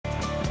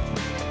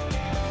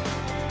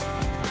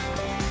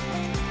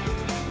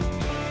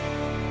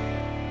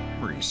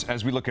course,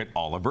 as we look at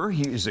Oliver,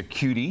 he is a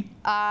cutie.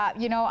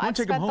 You know, I've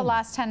spent the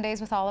last 10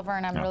 days with Oliver,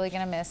 and I'm really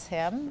going to miss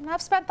him.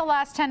 I've spent the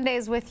last 10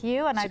 days with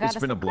you, and I got to say,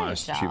 it's been a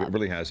blast, Shiva. It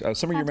really has.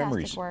 Some of your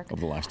memories of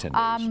the last 10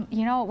 days.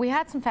 You know, we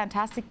had some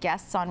fantastic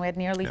guests on. We had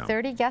nearly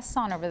 30 guests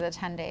on over the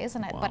 10 days,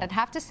 and but I'd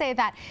have to say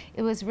that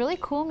it was really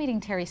cool meeting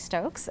Terry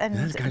Stokes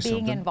and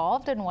being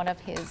involved in one of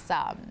his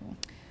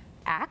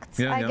acts,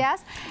 I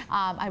guess.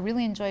 I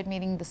really enjoyed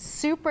meeting the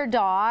super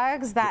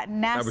dogs. That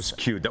was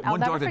cute. That one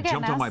dog that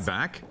jumped on my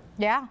back.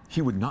 Yeah.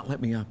 He would not let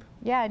me up.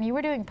 Yeah, and you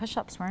were doing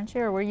push-ups, weren't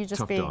you? Or were you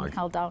just being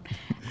held down?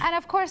 And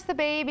of course the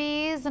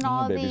babies and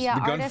all the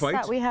artists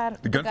that we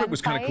had. The gunfight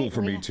was kind of cool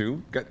for me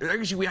too.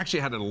 We actually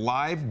had a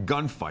live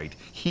gunfight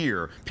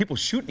here. People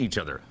shooting each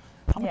other.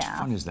 How much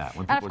fun is that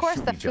when people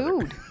shoot each other? And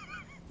of course the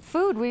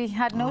food. We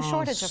had no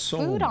shortage of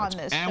food on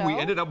this show. And we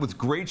ended up with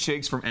great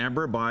shakes from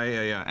Amber by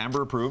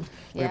Amber approved.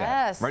 Look at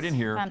that. Right in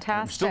here.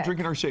 Fantastic. I'm still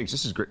drinking our shakes.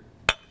 This is great.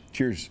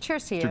 Cheers.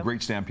 Cheers to you. It's a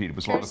great stampede. It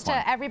was a lot of fun.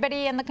 Cheers to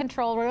everybody in the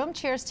control room.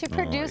 Cheers to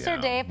producer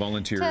Dave.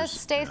 Volunteers. To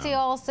Stacey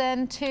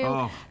Olson.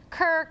 To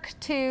Kirk.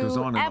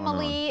 To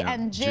Emily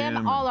and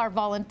Jim. All our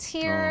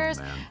volunteers.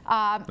 There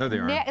they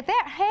are.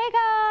 Hey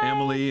guys.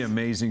 Emily,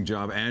 amazing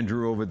job.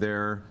 Andrew over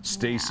there.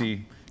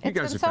 Stacey. You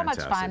guys are so much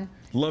fun.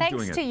 Love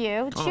doing it. Thanks to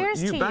you. Cheers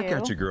to you. Back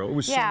at you, girl. It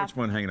was so much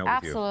fun hanging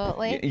out with you.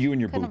 Absolutely. You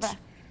and your boots.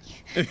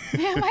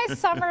 Yeah, my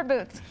summer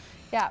boots.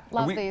 Yeah,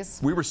 love these.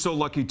 We were so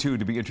lucky, too,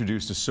 to be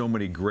introduced to so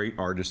many great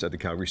artists at the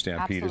Calgary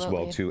Stampede as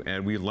well, too.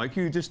 And we'd like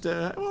you just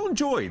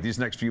enjoy these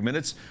next few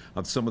minutes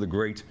of some of the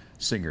great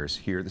singers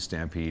here at the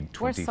Stampede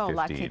 2015. We're so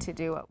lucky to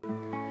do it.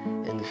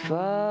 In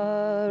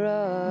far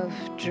off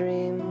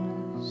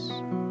dreams,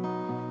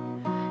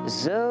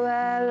 so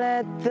I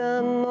let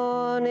the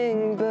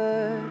morning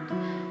bird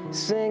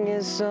sing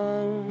his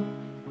song,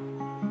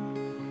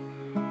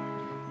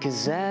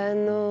 'cause I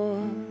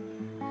know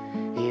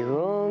he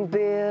won't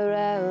be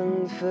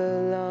around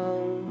for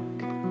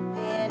long.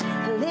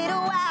 A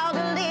little wild,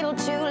 a little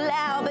too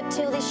loud, but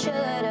till they shut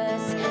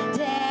us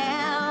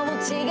down,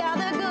 we'll take all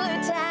the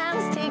good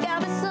times, take all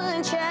the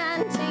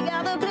sunshine, take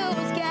all the blue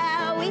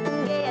sky we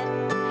can get,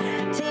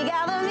 take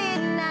all the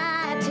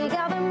midnight, take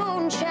all the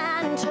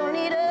moonshine, turn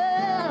it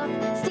up,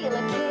 steal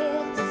a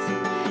kiss.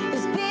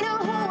 There's been a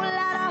whole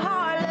lot of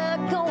hard luck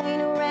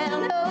going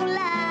around, a whole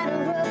lot of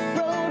rough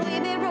road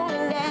we've been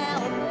rolling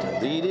down.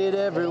 Deleted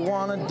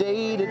everyone I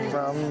dated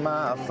from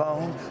my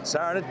phone.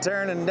 Started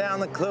turning down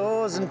the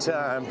closing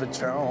time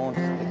Patron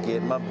to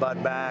get my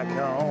butt back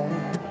home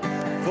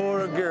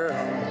for a girl.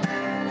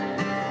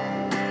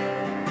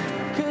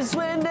 'Cause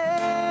when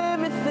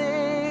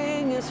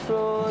everything is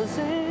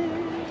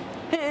frozen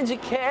and you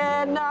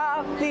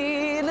cannot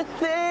feel a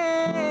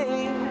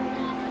thing,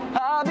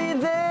 I'll be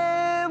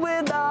there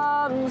with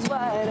arms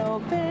wide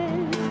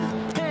open,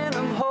 and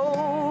I'm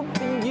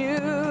hoping you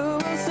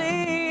will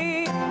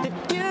see if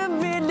you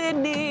really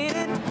need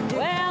it.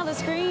 Well, the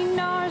screen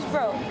door's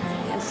broke,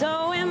 and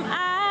so am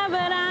I,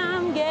 but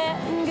I'm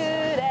getting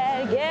good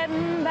at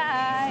getting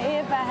by.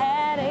 If I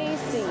had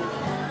AC,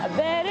 I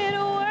bet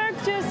it'll work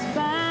just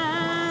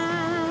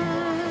fine.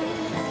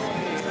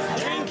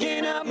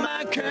 Drinking up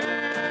my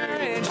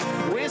courage,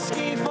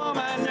 whiskey for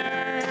my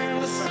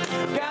nerves.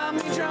 Got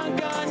me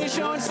drunk on your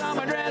short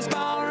summer dress,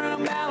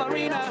 ballroom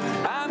ballerina.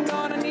 I'm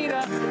gonna need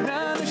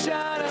another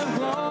shot of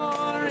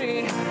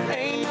glory.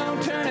 Ain't no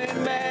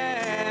turning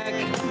back.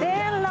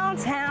 Been a long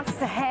time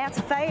since I had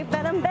to fight,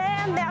 but I'm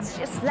bad, that's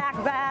just like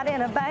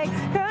riding a bike.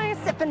 Girl, you're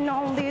sipping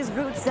on these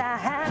roots I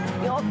had,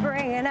 you're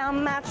bringing out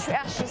my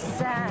trashy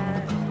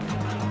side.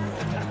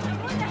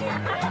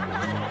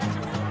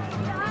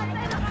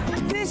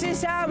 This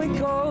is how it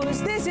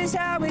goes, this is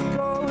how it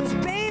goes,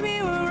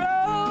 baby, we're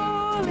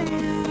rolling.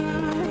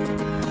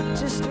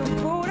 Just a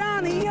boat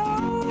on the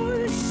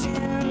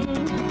ocean,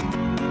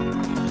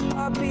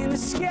 up in the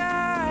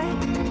sky,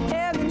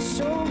 heaven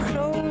so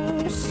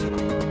close.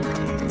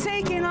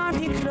 Taking off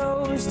your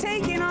clothes,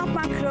 taking off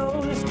my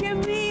clothes, give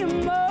me a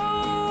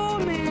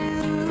moment.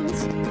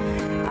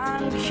 I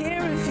don't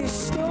care if you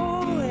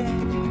stole it,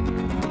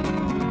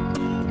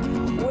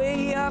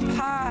 way up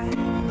high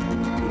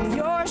in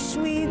your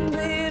sweet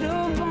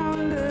little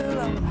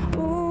bungalow.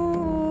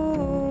 Ooh,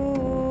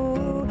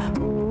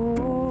 ooh,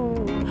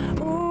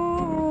 ooh.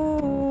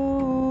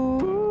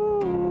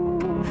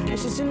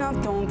 It's just enough,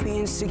 don't be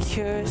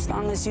insecure, as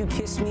long as you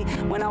kiss me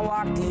when I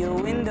walk to your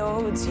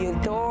window, to your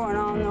door, and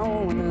I'll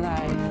know when the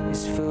light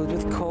is filled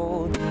with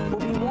cold. We'll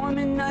be warm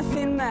and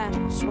nothing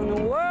matters when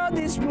the world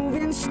is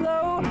moving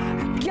slow.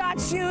 I got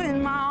you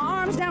in my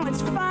arms, now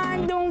it's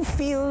fine, don't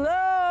feel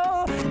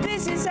low.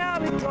 This is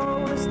how it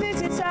goes,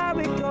 this is how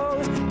it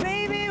goes,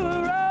 baby,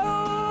 we're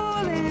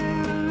rolling.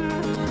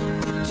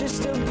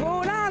 Just a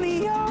boat on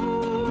the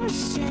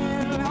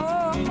ocean,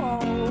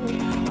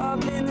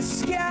 up in the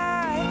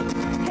sky,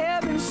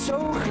 heaven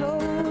so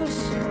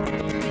close.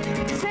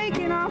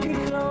 Taking off your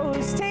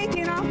clothes,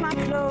 taking off my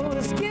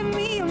clothes, give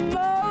me a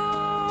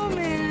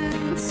moment.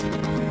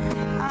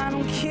 I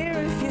don't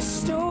care if you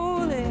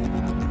stole it,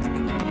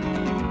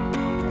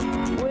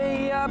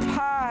 way up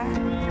high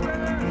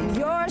in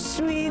your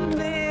sweet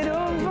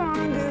little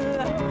bungalow.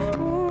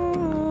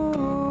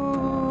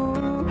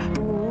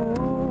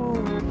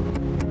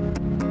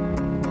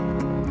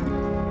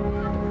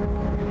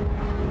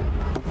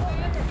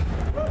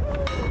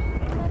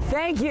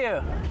 Thank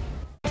you.